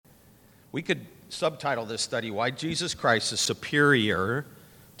We could subtitle this study, Why Jesus Christ is Superior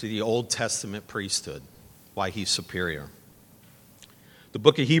to the Old Testament Priesthood. Why he's superior. The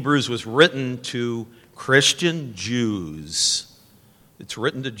book of Hebrews was written to Christian Jews. It's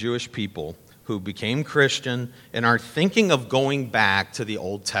written to Jewish people who became Christian and are thinking of going back to the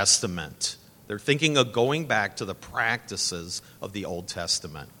Old Testament. They're thinking of going back to the practices of the Old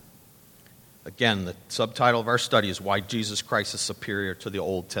Testament. Again, the subtitle of our study is Why Jesus Christ is Superior to the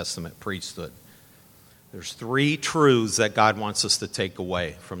Old Testament Priesthood. There's 3 truths that God wants us to take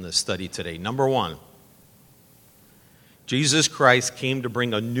away from this study today. Number 1, Jesus Christ came to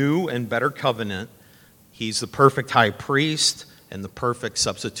bring a new and better covenant. He's the perfect high priest and the perfect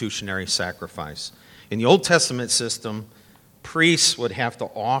substitutionary sacrifice. In the Old Testament system, priests would have to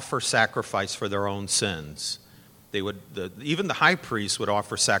offer sacrifice for their own sins. Even the high priest would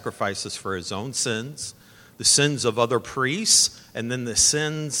offer sacrifices for his own sins, the sins of other priests, and then the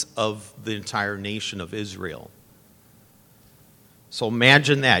sins of the entire nation of Israel. So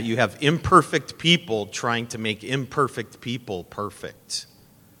imagine that. You have imperfect people trying to make imperfect people perfect.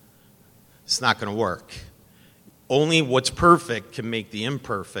 It's not going to work. Only what's perfect can make the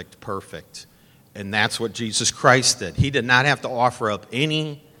imperfect perfect. And that's what Jesus Christ did. He did not have to offer up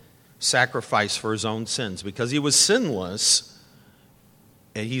any sacrifice for his own sins because he was sinless,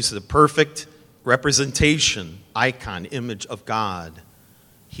 and he's the perfect representation, icon, image of God.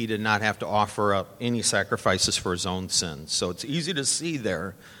 He did not have to offer up any sacrifices for his own sins. So it's easy to see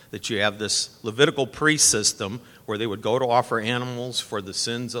there that you have this Levitical priest system where they would go to offer animals for the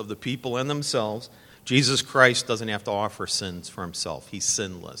sins of the people and themselves. Jesus Christ doesn't have to offer sins for himself. He's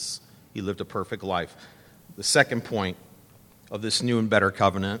sinless. He lived a perfect life. The second point of this new and better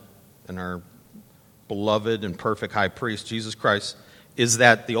covenant and our beloved and perfect high priest, Jesus Christ, is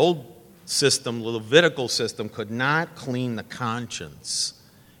that the old system, the Levitical system, could not clean the conscience.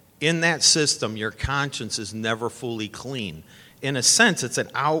 In that system, your conscience is never fully clean. In a sense, it's an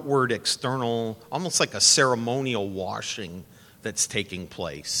outward, external, almost like a ceremonial washing that's taking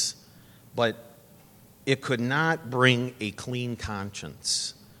place. But it could not bring a clean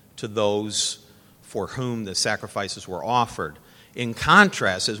conscience to those for whom the sacrifices were offered. In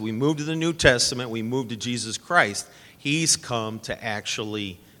contrast, as we move to the New Testament, we move to Jesus Christ. He's come to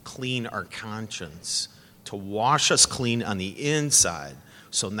actually clean our conscience, to wash us clean on the inside.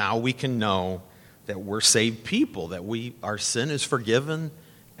 So now we can know that we're saved people, that our sin is forgiven,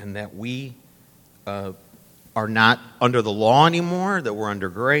 and that we are not under the law anymore, that we're under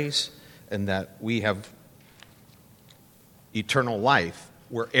grace, and that we have eternal life.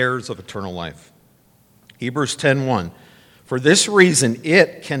 We're heirs of eternal life. Hebrews 10:1. For this reason,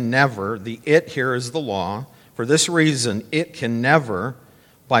 it can never, the it here is the law, for this reason, it can never,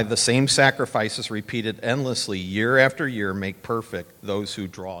 by the same sacrifices repeated endlessly year after year, make perfect those who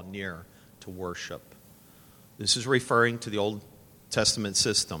draw near to worship. This is referring to the Old Testament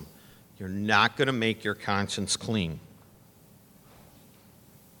system. You're not going to make your conscience clean.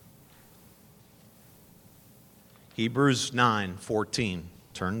 Hebrews 9:14.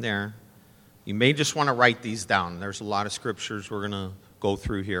 Turn there. You may just want to write these down. There's a lot of scriptures we're going to go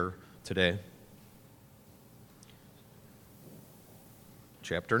through here today.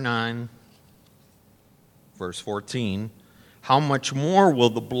 Chapter 9, verse 14. How much more will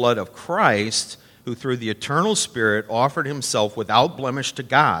the blood of Christ, who through the eternal Spirit offered himself without blemish to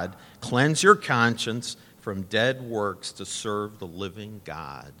God, cleanse your conscience from dead works to serve the living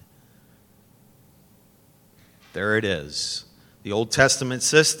God? There it is. The Old Testament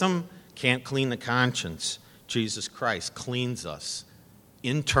system can't clean the conscience. Jesus Christ cleans us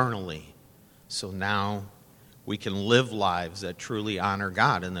internally. So now we can live lives that truly honor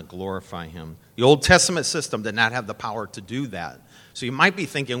God and that glorify him. The Old Testament system did not have the power to do that. So you might be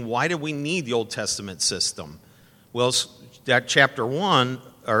thinking, why do we need the Old Testament system? Well, that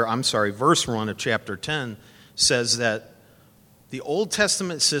verse 1 of chapter 10 says that the Old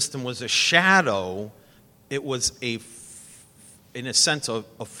Testament system was a shadow. It was in a sense, a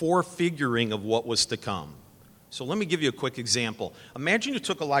forefiguring of what was to come. So let me give you a quick example. Imagine you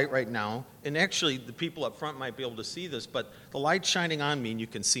took a light right now, and actually the people up front might be able to see this, but the light's shining on me and you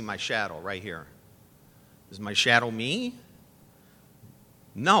can see my shadow right here. Is my shadow me?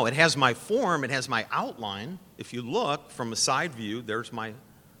 No, it has my form, it has my outline. If you look from a side view, there's my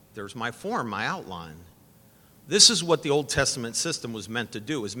form, my outline. This is what the Old Testament system was meant to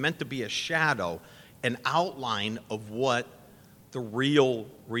do. It was meant to be a shadow, an outline of what the real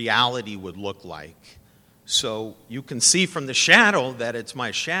reality would look like. So you can see from the shadow that it's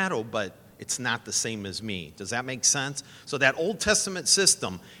my shadow, but it's not the same as me. Does that make sense? So that Old Testament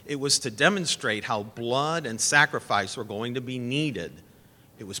system, it was to demonstrate how blood and sacrifice were going to be needed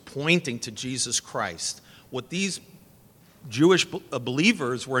It was pointing to Jesus Christ. What these Jewish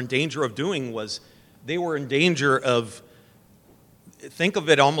believers were in danger of doing was they were in danger of, think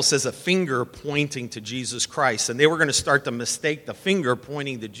of it almost as a finger pointing to Jesus Christ. And they were going to start to mistake the finger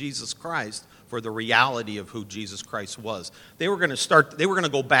pointing to Jesus Christ for the reality of who Jesus Christ was. They were going to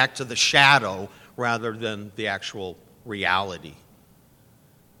go back to the shadow rather than the actual reality.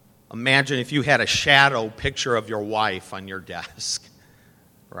 Imagine if you had a shadow picture of your wife on your desk,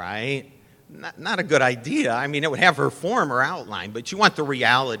 right? Not a good idea. I mean, it would have her form or outline, but you want the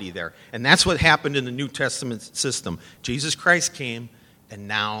reality there. And that's what happened in the New Testament system. Jesus Christ came, and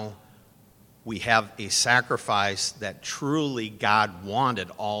now we have a sacrifice that truly God wanted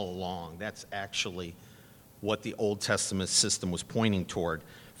all along. That's actually what the Old Testament system was pointing toward.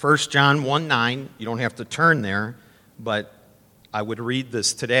 1 John 1:9, you don't have to turn there, but I would read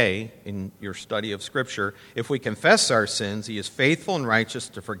this today in your study of Scripture. If we confess our sins, he is faithful and righteous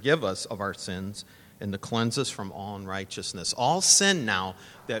to forgive us of our sins and to cleanse us from all unrighteousness. All sin now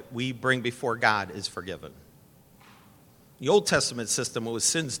that we bring before God is forgiven. The Old Testament system was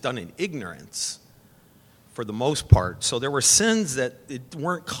sins done in ignorance for the most part. So there were sins that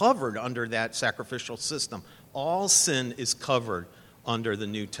weren't covered under that sacrificial system. All sin is covered under the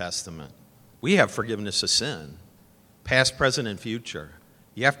New Testament. We have forgiveness of sin. Past, present, and future.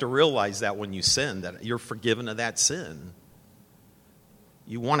 You have to realize that when you sin, that you're forgiven of that sin.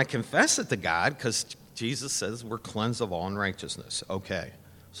 You want to confess it to God because Jesus says we're cleansed of all unrighteousness. Okay,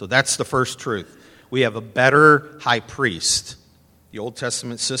 so that's the first truth. We have a better high priest. The Old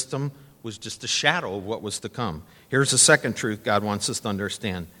Testament system was just a shadow of what was to come. Here's the second truth God wants us to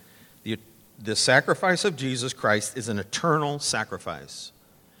understand. The sacrifice of Jesus Christ is an eternal sacrifice.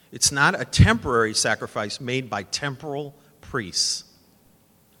 It's not a temporary sacrifice made by temporal priests.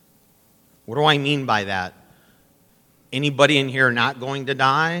 What do I mean by that? Anybody in here not going to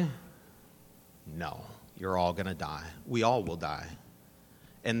die? No, you're all going to die. We all will die.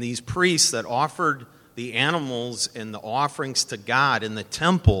 And these priests that offered the animals and the offerings to God in the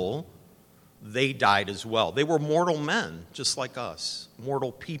temple, they died as well. They were mortal men, just like us,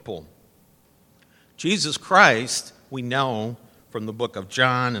 mortal people. Jesus Christ, we know, from the book of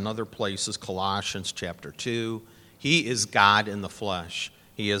John and other places, Colossians chapter 2. He is God in the flesh.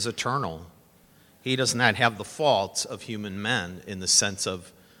 He is eternal. He does not have the faults of human men in the sense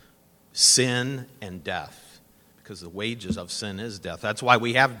of sin and death, because the wages of sin is death. That's why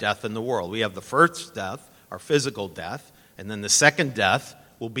we have death in the world. We have the first death, our physical death, and then the second death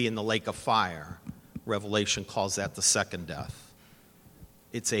will be in the lake of fire. Revelation calls that the second death.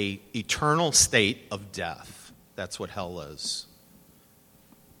 It's an eternal state of death. That's what hell is.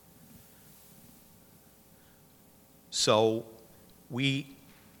 So we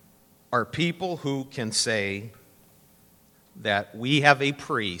are people who can say that we have a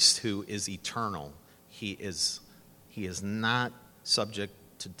priest who is eternal. He is not subject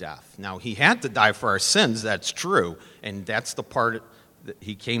to death. Now, he had to die for our sins, that's true, and that's the part that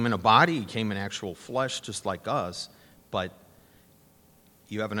he came in a body, he came in actual flesh just like us, but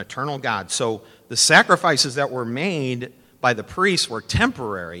you have an eternal God. So the sacrifices that were made by the priests were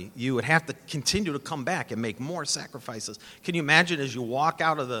temporary. You would have to continue to come back and make more sacrifices. Can you imagine as you walk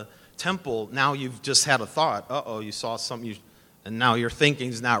out of the temple, now you've just had a thought, you saw something, and now your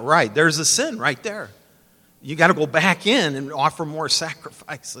thinking's not right. There's a sin right there. You got to go back in and offer more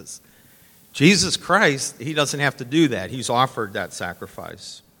sacrifices. Jesus Christ, he doesn't have to do that. He's offered that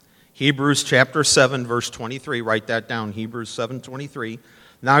sacrifice. Hebrews chapter 7, verse 23, write that down, Hebrews 7:23.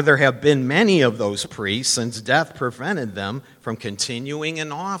 Now there have been many of those priests since death prevented them from continuing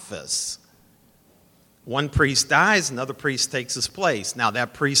in office. One priest dies, another priest takes his place. Now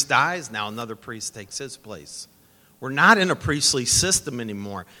that priest dies, now another priest takes his place. We're not in a priestly system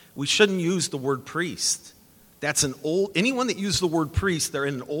anymore. We shouldn't use the word priest. Anyone that uses the word priest, they're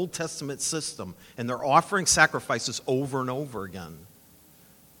in an Old Testament system, and they're offering sacrifices over and over again.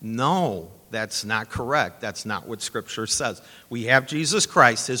 No, that's not correct. That's not what Scripture says. We have Jesus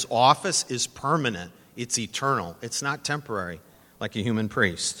Christ. His office is permanent. It's eternal. It's not temporary like a human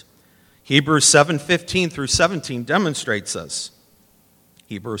priest. Hebrews 7:15 through 17 demonstrates this.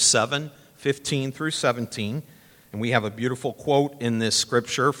 Hebrews 7:15 through 17. And we have a beautiful quote in this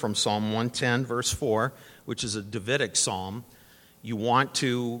Scripture from Psalm 110, verse 4, which is a Davidic psalm. You want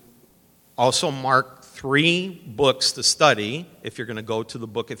to also mark 3 books to study if you're going to go to the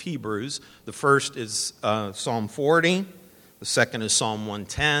book of Hebrews. The first is Psalm 40, the second is Psalm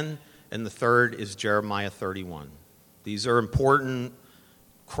 110, and the third is Jeremiah 31. These are important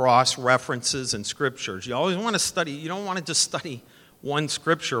cross-references in Scriptures. You always want to study, you don't want to just study one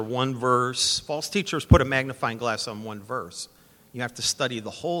Scripture, one verse. False teachers put a magnifying glass on one verse. You have to study the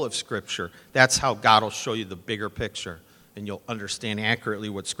whole of Scripture. That's how God will show you the bigger picture, and you'll understand accurately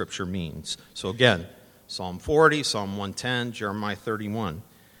what Scripture means. So again, Psalm 40, Psalm 110, Jeremiah 31.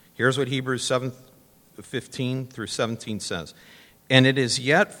 Here's what Hebrews 7:15 through 17 says. And it is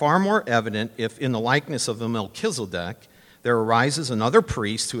yet far more evident if in the likeness of a Melchizedek there arises another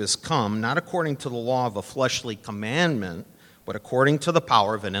priest who has come, not according to the law of a fleshly commandment, but according to the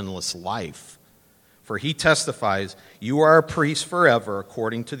power of an endless life. For he testifies, you are a priest forever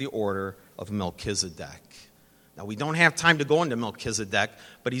according to the order of Melchizedek. Now, we don't have time to go into Melchizedek,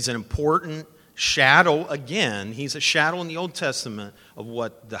 but he's an important shadow again. He's a shadow in the Old Testament of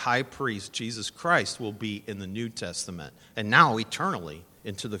what the high priest, Jesus Christ, will be in the New Testament, and now eternally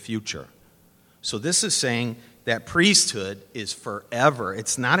into the future. So this is saying that priesthood is forever.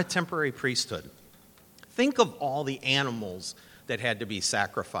 It's not a temporary priesthood. Think of all the animals that had to be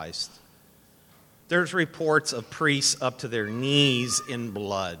sacrificed. There's reports of priests up to their knees in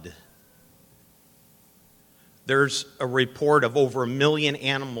blood. There's a report of over 1 million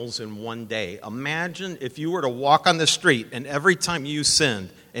animals in one day. Imagine if you were to walk on the street and every time you sinned,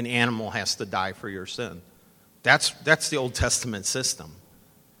 an animal has to die for your sin. That's the Old Testament system.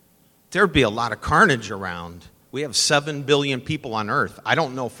 There'd be a lot of carnage around. We have 7 billion people on earth. I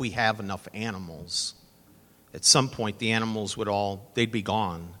don't know if we have enough animals. At some point, the animals they'd be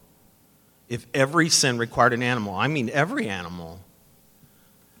gone. If every sin required an animal, I mean every animal.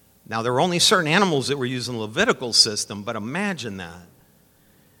 Now, there were only certain animals that were used in the Levitical system, but imagine that.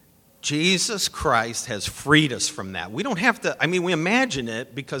 Jesus Christ has freed us from that. We don't have to, we imagine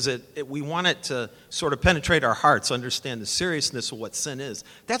it because we want it to sort of penetrate our hearts, understand the seriousness of what sin is.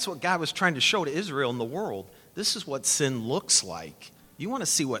 That's what God was trying to show to Israel and the world. This is what sin looks like. You want to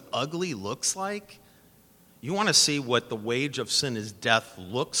see what ugly looks like? You want to see what the wage of sin is death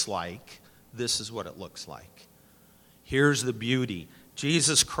looks like? This is what it looks like. Here's the beauty.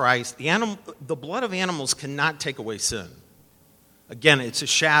 Jesus Christ, the blood of animals cannot take away sin. Again, it's a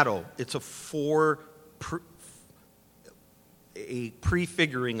shadow. It's a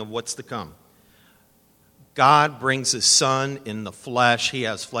prefiguring of what's to come. God brings his Son in the flesh. He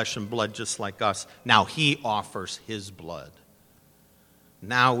has flesh and blood just like us. Now he offers his blood.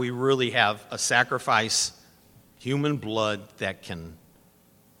 Now we really have a sacrifice, human blood that can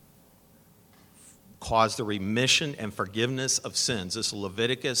cause the remission and forgiveness of sins. This is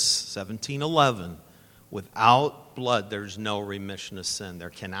Leviticus 17:11. Without blood, there's no remission of sin. There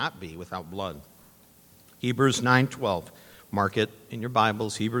cannot be without blood. Hebrews 9:12. Mark it in your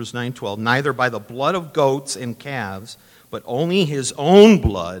Bibles, Hebrews 9:12. Neither by the blood of goats and calves, but only his own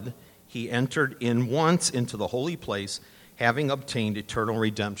blood, he entered in once into the holy place, having obtained eternal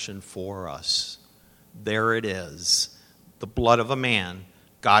redemption for us. There it is. The blood of a man.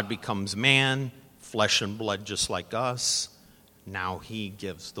 God becomes man, flesh and blood just like us. Now he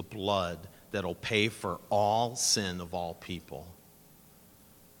gives the blood that'll pay for all sin of all people.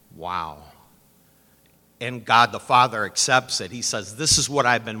 Wow. And God the Father accepts it. He says, this is what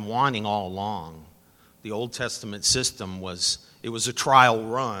I've been wanting all along. The Old Testament system was a trial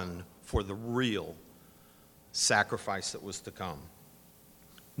run for the real sacrifice that was to come.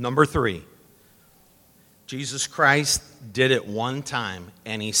 Number 3, Jesus Christ did it one time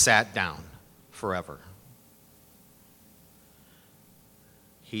and he sat down forever.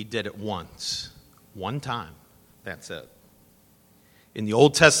 He did it once. One time. That's it. In the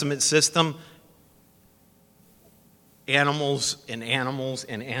Old Testament system, animals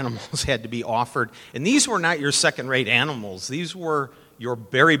had to be offered. And these were not your second-rate animals. These were your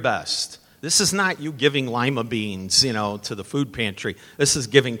very best. This is not you giving lima beans, to the food pantry. This is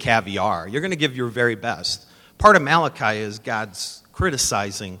giving caviar. You're going to give your very best. Part of Malachi is God's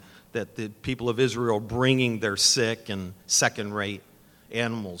criticizing that the people of Israel bringing their sick and second-rate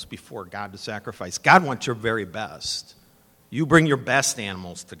animals before God to sacrifice. God wants your very best. You bring your best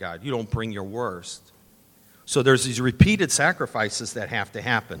animals to God. You don't bring your worst. So there's these repeated sacrifices that have to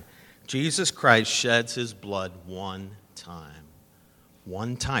happen. Jesus Christ sheds his blood one time.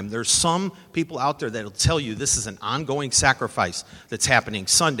 One time. There's some people out there that will tell you this is an ongoing sacrifice that's happening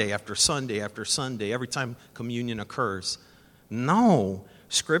Sunday after Sunday after Sunday, every time communion occurs. No.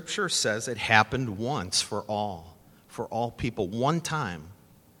 Scripture says it happened once for all people, one time.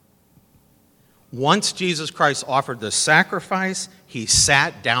 Once Jesus Christ offered the sacrifice, he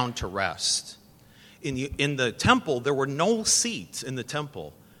sat down to rest. In the temple, there were no seats in the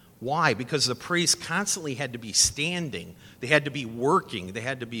temple. Why? Because the priests constantly had to be standing. They had to be working. They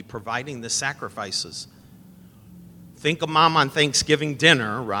had to be providing the sacrifices. Think of Mom on Thanksgiving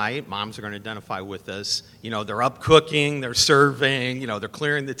dinner, right? Moms are going to identify with this. They're up cooking, they're serving, they're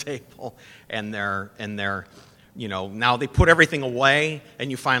clearing the table, and they're Now they put everything away, and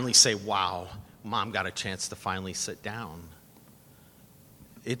you finally say, wow, Mom got a chance to finally sit down.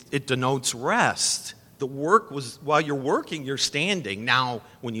 It denotes rest. The work was, while you're working, you're standing. Now,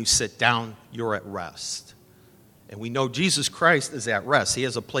 when you sit down, you're at rest. And we know Jesus Christ is at rest. He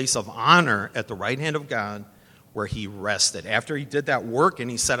has a place of honor at the right hand of God where he rested. After he did that work and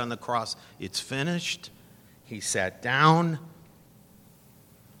he said on the cross, it's finished, he sat down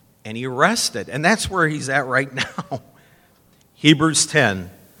and he rested. And that's where he's at right now. Hebrews 10,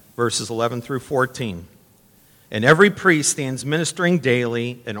 verses 11 through 14. And every priest stands ministering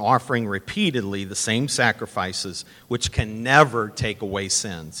daily and offering repeatedly the same sacrifices, which can never take away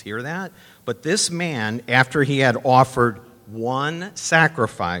sins. Hear that? But this man, after he had offered one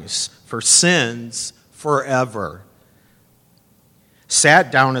sacrifice for sins forever,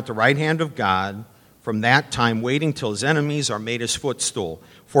 sat down at the right hand of God, from that time waiting till his enemies are made his footstool.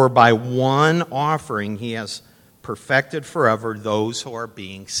 For by one offering he has perfected forever those who are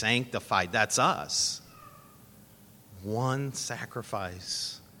being sanctified. That's us. One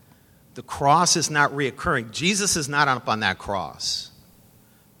sacrifice. The cross is not reoccurring. Jesus is not up on that cross.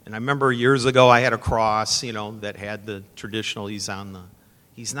 And I remember years ago I had a cross, that had the traditional, he's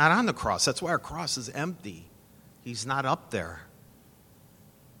not on the cross. That's why our cross is empty. He's not up there.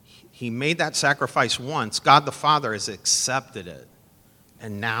 He made that sacrifice once. God the Father has accepted it.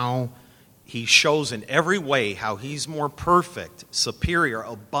 And now he shows in every way how he's more perfect, superior,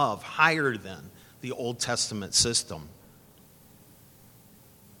 above, higher than the Old Testament system.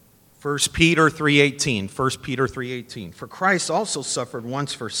 1 Peter 3:18. For Christ also suffered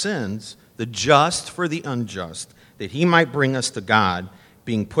once for sins, the just for the unjust, that he might bring us to God,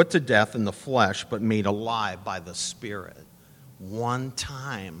 being put to death in the flesh, but made alive by the Spirit. One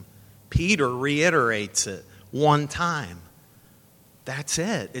time. Peter reiterates it. One time. That's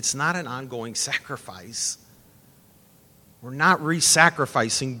it. It's not an ongoing sacrifice. We're not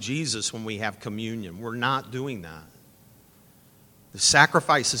re-sacrificing Jesus when we have communion. We're not doing that. The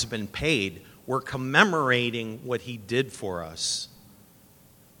sacrifice has been paid. We're commemorating what he did for us.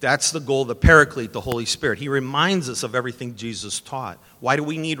 That's the goal of the Paraclete, the Holy Spirit. He reminds us of everything Jesus taught. Why do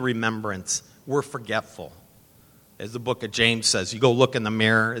we need remembrance? We're forgetful. As the book of James says, you go look in the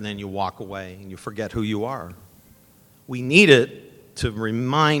mirror and then you walk away and you forget who you are. We need it to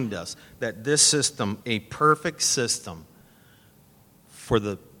remind us that this system, a perfect system, for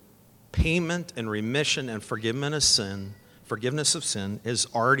the payment and remission and forgiveness of sin has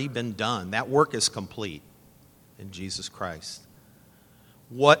already been done. That work is complete in Jesus Christ.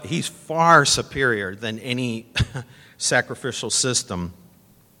 He's far superior than any sacrificial system.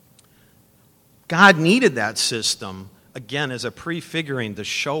 God needed that system, again, as a prefiguring to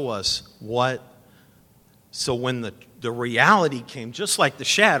show us what. So when the reality came, just like the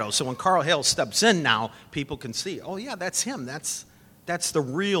shadow, so when Carl Hale steps in now, people can see, oh yeah, that's him. That's the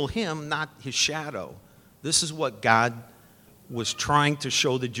real him, not his shadow. This is what God was trying to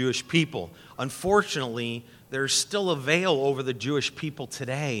show the Jewish people. Unfortunately, there's still a veil over the Jewish people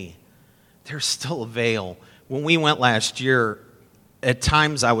today. There's still a veil. When we went last year, at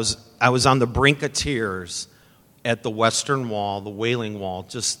times I was on the brink of tears at the Western Wall, the Wailing Wall,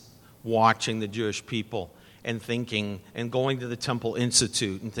 just watching the Jewish people and thinking, and going to the Temple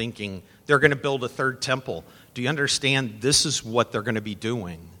Institute and thinking, they're going to build a third temple. Do you understand? This is what they're going to be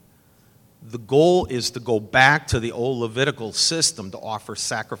doing. The goal is to go back to the old Levitical system to offer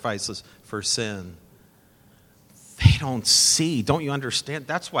sacrifices for sin. They don't see. Don't you understand?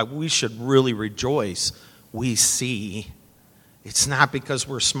 That's why we should really rejoice. We see. It's not because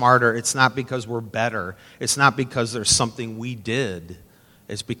we're smarter. It's not because we're better. It's not because there's something we did.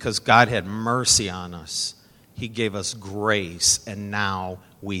 It's because God had mercy on us. He gave us grace, and now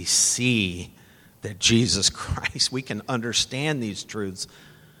we see that Jesus Christ, we can understand these truths.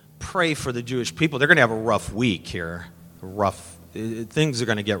 Pray for the Jewish people. They're going to have a rough week here. Things are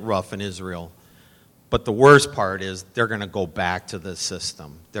going to get rough in Israel. But the worst part is they're going to go back to the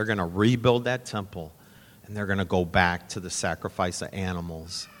system. They're going to rebuild that temple, and they're going to go back to the sacrifice of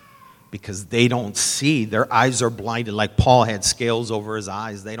animals because they don't see. Their eyes are blinded. Like Paul had scales over his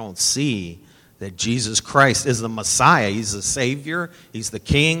eyes. They don't see that Jesus Christ is the Messiah. He's the Savior. He's the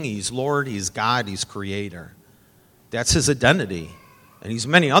King. He's Lord. He's God. He's Creator. That's his identity. And he's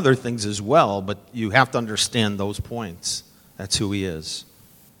many other things as well, but you have to understand those points. That's who he is.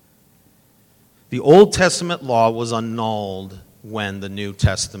 The Old Testament law was annulled when the New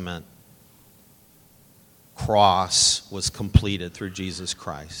Testament cross was completed through Jesus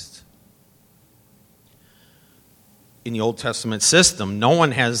Christ. In the Old Testament system, no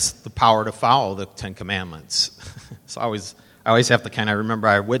one has the power to follow the Ten Commandments. So I I always have to I remember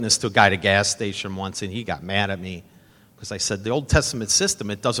I witnessed to a guy at a gas station once, and he got mad at me because I said, the Old Testament system,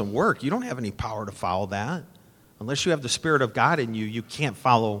 it doesn't work. You don't have any power to follow that. Unless you have the Spirit of God in you, you can't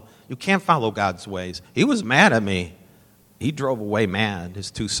follow God's ways. He was mad at me. He drove away mad.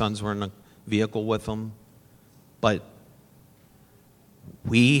 His 2 sons were in the vehicle with him. But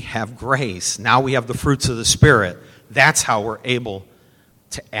we have grace. Now we have the fruits of the Spirit. That's how we're able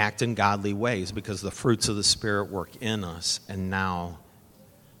to act in godly ways, because the fruits of the Spirit work in us, and now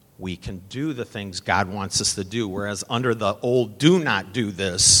we can do the things God wants us to do, whereas under the old do not do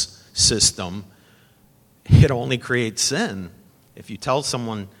this system, it only creates sin. If you tell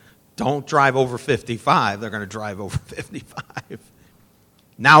someone, don't drive over 55, they're going to drive over 55.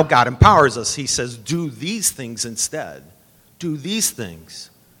 Now God empowers us. He says, do these things instead. Do these things.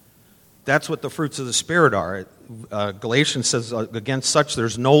 That's what the fruits of the Spirit are. Galatians says, against such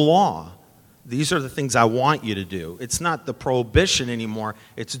there's no law. These are the things I want you to do. It's not the prohibition anymore.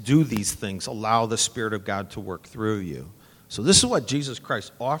 It's do these things. Allow the Spirit of God to work through you. So this is what Jesus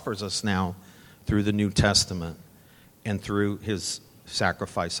Christ offers us now through the New Testament and through his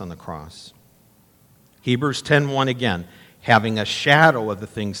sacrifice on the cross. Hebrews 10:1 again, having a shadow of the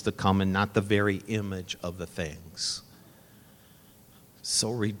things to come and not the very image of the things.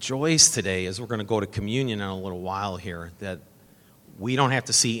 So rejoice today, as we're going to go to communion in a little while here, that we don't have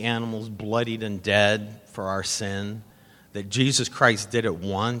to see animals bloodied and dead for our sin, that Jesus Christ did it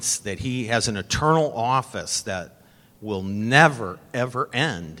once, that he has an eternal office that will never, ever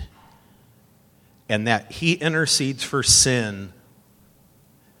end, and that he intercedes for sin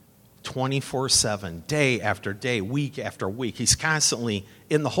 24/7, day after day, week after week. He's constantly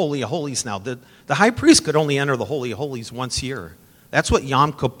in the Holy of Holies now. The high priest could only enter the Holy of Holies once a year. That's what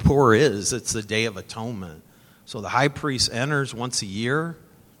Yom Kippur is. It's the Day of Atonement. So the high priest enters once a year,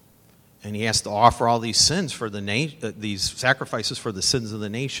 and he has to offer all these sins for these sacrifices for the sins of the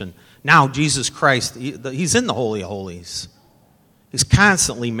nation. Now Jesus Christ, he's in the Holy of Holies. He's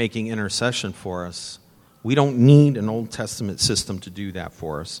constantly making intercession for us. We don't need an Old Testament system to do that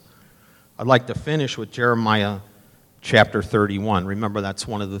for us. I'd like to finish with Jeremiah chapter 31. Remember, that's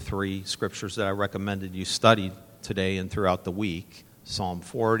one of the 3 scriptures that I recommended you study today and throughout the week. Psalm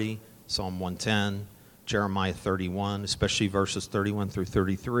 40, Psalm 110, Jeremiah 31, especially verses 31 through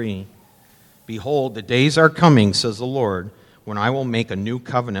 33. Behold, the days are coming, says the Lord, when I will make a new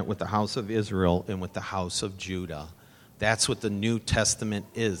covenant with the house of Israel and with the house of Judah. That's what the New Testament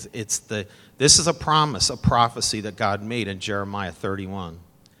is. This is a promise, a prophecy that God made in Jeremiah 31.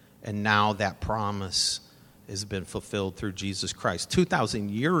 And now that promise has been fulfilled through Jesus Christ.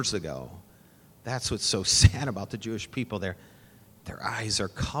 2,000 years ago. That's what's so sad about the Jewish people. Their eyes are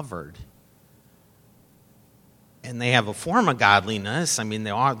covered. And they have a form of godliness. I mean, they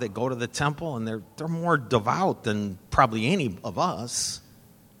go to the temple, and they're more devout than probably any of us.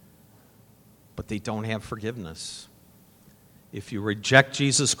 But they don't have forgiveness. If you reject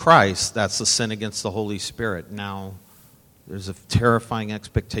Jesus Christ, that's a sin against the Holy Spirit. Now, there's a terrifying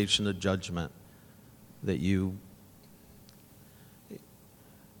expectation of judgment that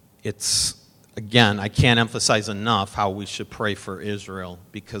again, I can't emphasize enough how we should pray for Israel,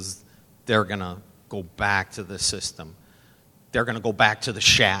 because they're going to go back to the system. They're going to go back to the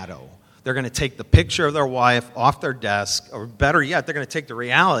shadow. They're going to take the picture of their wife off their desk, or better yet, they're going to take the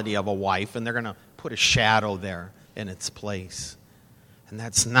reality of a wife and they're going to put a shadow there in its place. And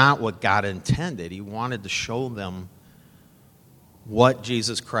that's not what God intended. He wanted to show them what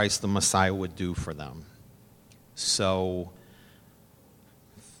Jesus Christ, the Messiah, would do for them. So,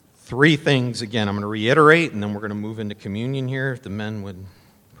 3 things, again, I'm going to reiterate, and then we're going to move into communion here. If the men would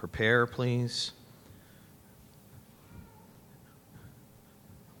prepare, please.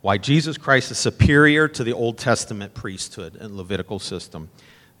 Why Jesus Christ is superior to the Old Testament priesthood and Levitical system.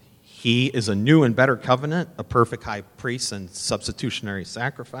 He is a new and better covenant, a perfect high priest and substitutionary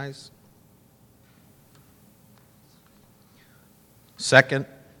sacrifice. Second,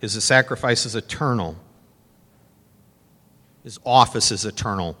 is the sacrifice is eternal. His office is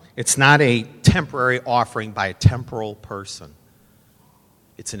eternal. It's not a temporary offering by a temporal person.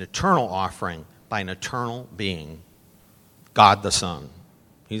 It's an eternal offering by an eternal being, God the Son.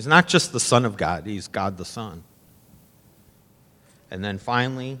 He's not just the Son of God, he's God the Son. And then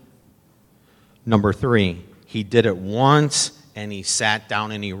finally, number 3, he did it once and he sat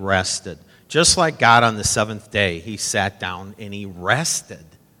down and he rested. Just like God on the 7th day, he sat down and he rested.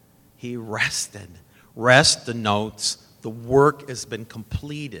 He rested. Rest denotes the work has been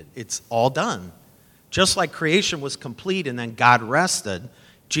completed. It's all done. Just like creation was complete and then God rested,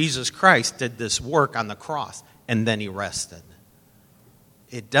 Jesus Christ did this work on the cross and then he rested.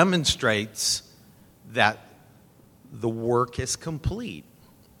 It demonstrates that the work is complete.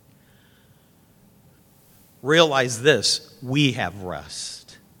 Realize this, we have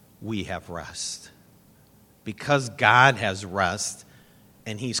rest. We have rest. Because God has rest,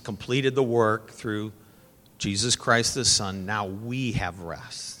 and he's completed the work through Jesus Christ the Son, now we have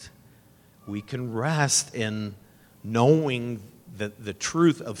rest. We can rest in knowing the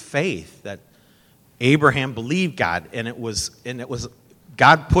truth of faith, that Abraham believed God, and it was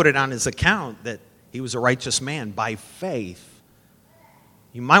God put it on his account that he was a righteous man by faith.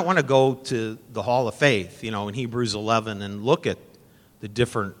 You might want to go to the Hall of Faith, in Hebrews 11 and look at the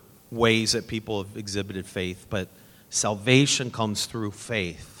different ways that people have exhibited faith, but salvation comes through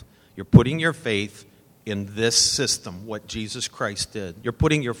faith. You're putting your faith in this system, what Jesus Christ did. You're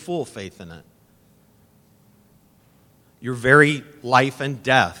putting your full faith in it. Your very life and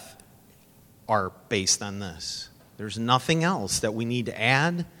death are based on this. There's nothing else that we need to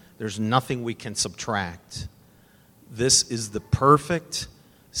add. There's nothing we can subtract. This is the perfect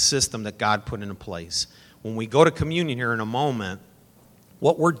system that God put into place. When we go to communion here in a moment,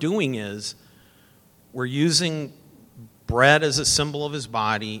 what we're doing is we're using bread as a symbol of his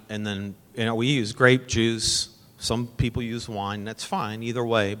body, and then we use grape juice. Some people use wine. That's fine, either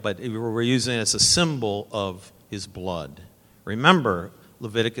way, but we're using it as a symbol of his blood. Remember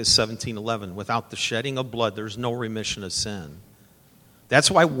Leviticus 17:11, without the shedding of blood, there's no remission of sin.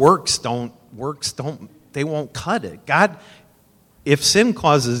 That's why works don't, they won't cut it. God, if sin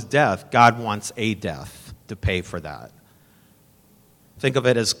causes death, God wants a death to pay for that. Think of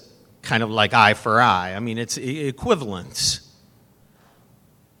it as kind of like eye for eye. I mean, it's equivalence.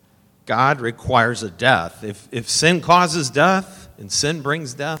 God requires a death. If sin causes death and sin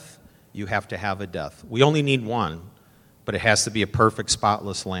brings death, you have to have a death. We only need one, but it has to be a perfect,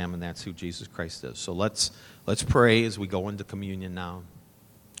 spotless lamb, and that's who Jesus Christ is. So let's pray as we go into communion now,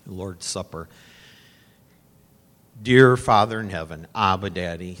 Lord's Supper. Dear Father in heaven, Abba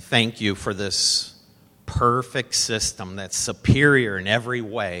Daddy, thank you for this perfect system that's superior in every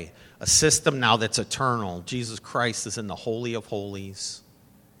way. A system now that's eternal. Jesus Christ is in the Holy of Holies.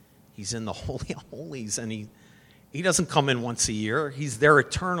 He's in the Holy of Holies, and he doesn't come in once a year. He's there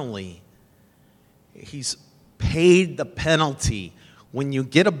eternally. He's paid the penalty. When you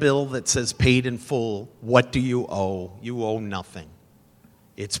get a bill that says paid in full, what do you owe? You owe nothing.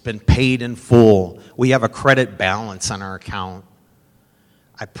 It's been paid in full. We have a credit balance on our account.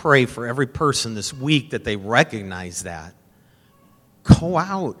 I pray for every person this week that they recognize that. Go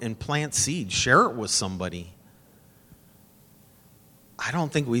out and plant seeds. Share it with somebody. I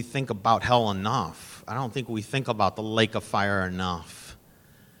don't think we think about hell enough. I don't think we think about the lake of fire enough.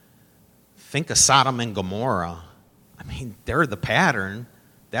 Think of Sodom and Gomorrah. I mean, they're the pattern.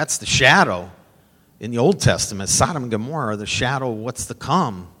 That's the shadow. In the Old Testament, Sodom and Gomorrah are the shadow of what's to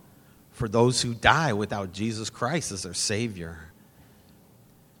come for those who die without Jesus Christ as their Savior.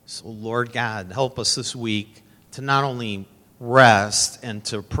 So, Lord God, help us this week to not only rest and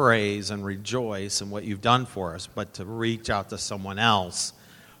to praise and rejoice in what you've done for us, but to reach out to someone else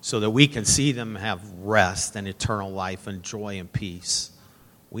so that we can see them have rest and eternal life and joy and peace.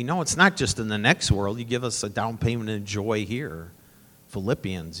 We know it's not just in the next world. You give us a down payment of joy here.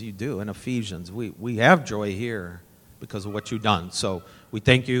 Philippians, you do, and Ephesians. We have joy here because of what you've done. So we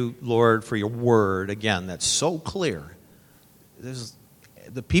thank you, Lord, for your word, again, that's so clear. There's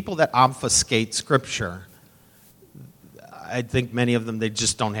the people that obfuscate Scripture, I think many of them, they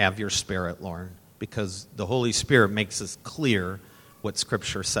just don't have your Spirit, Lord, because the Holy Spirit makes it clear what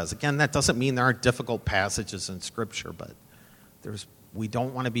Scripture says. Again, that doesn't mean there aren't difficult passages in Scripture, but we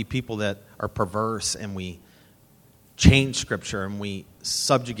don't want to be people that are perverse and we change Scripture and we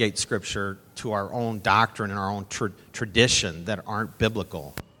subjugate Scripture to our own doctrine and our own tradition that aren't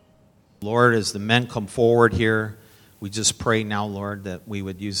biblical. Lord, as the men come forward here, we just pray now, Lord, that we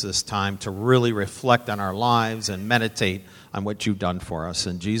would use this time to really reflect on our lives and meditate on what you've done for us.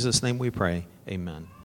 In Jesus' name we pray, amen.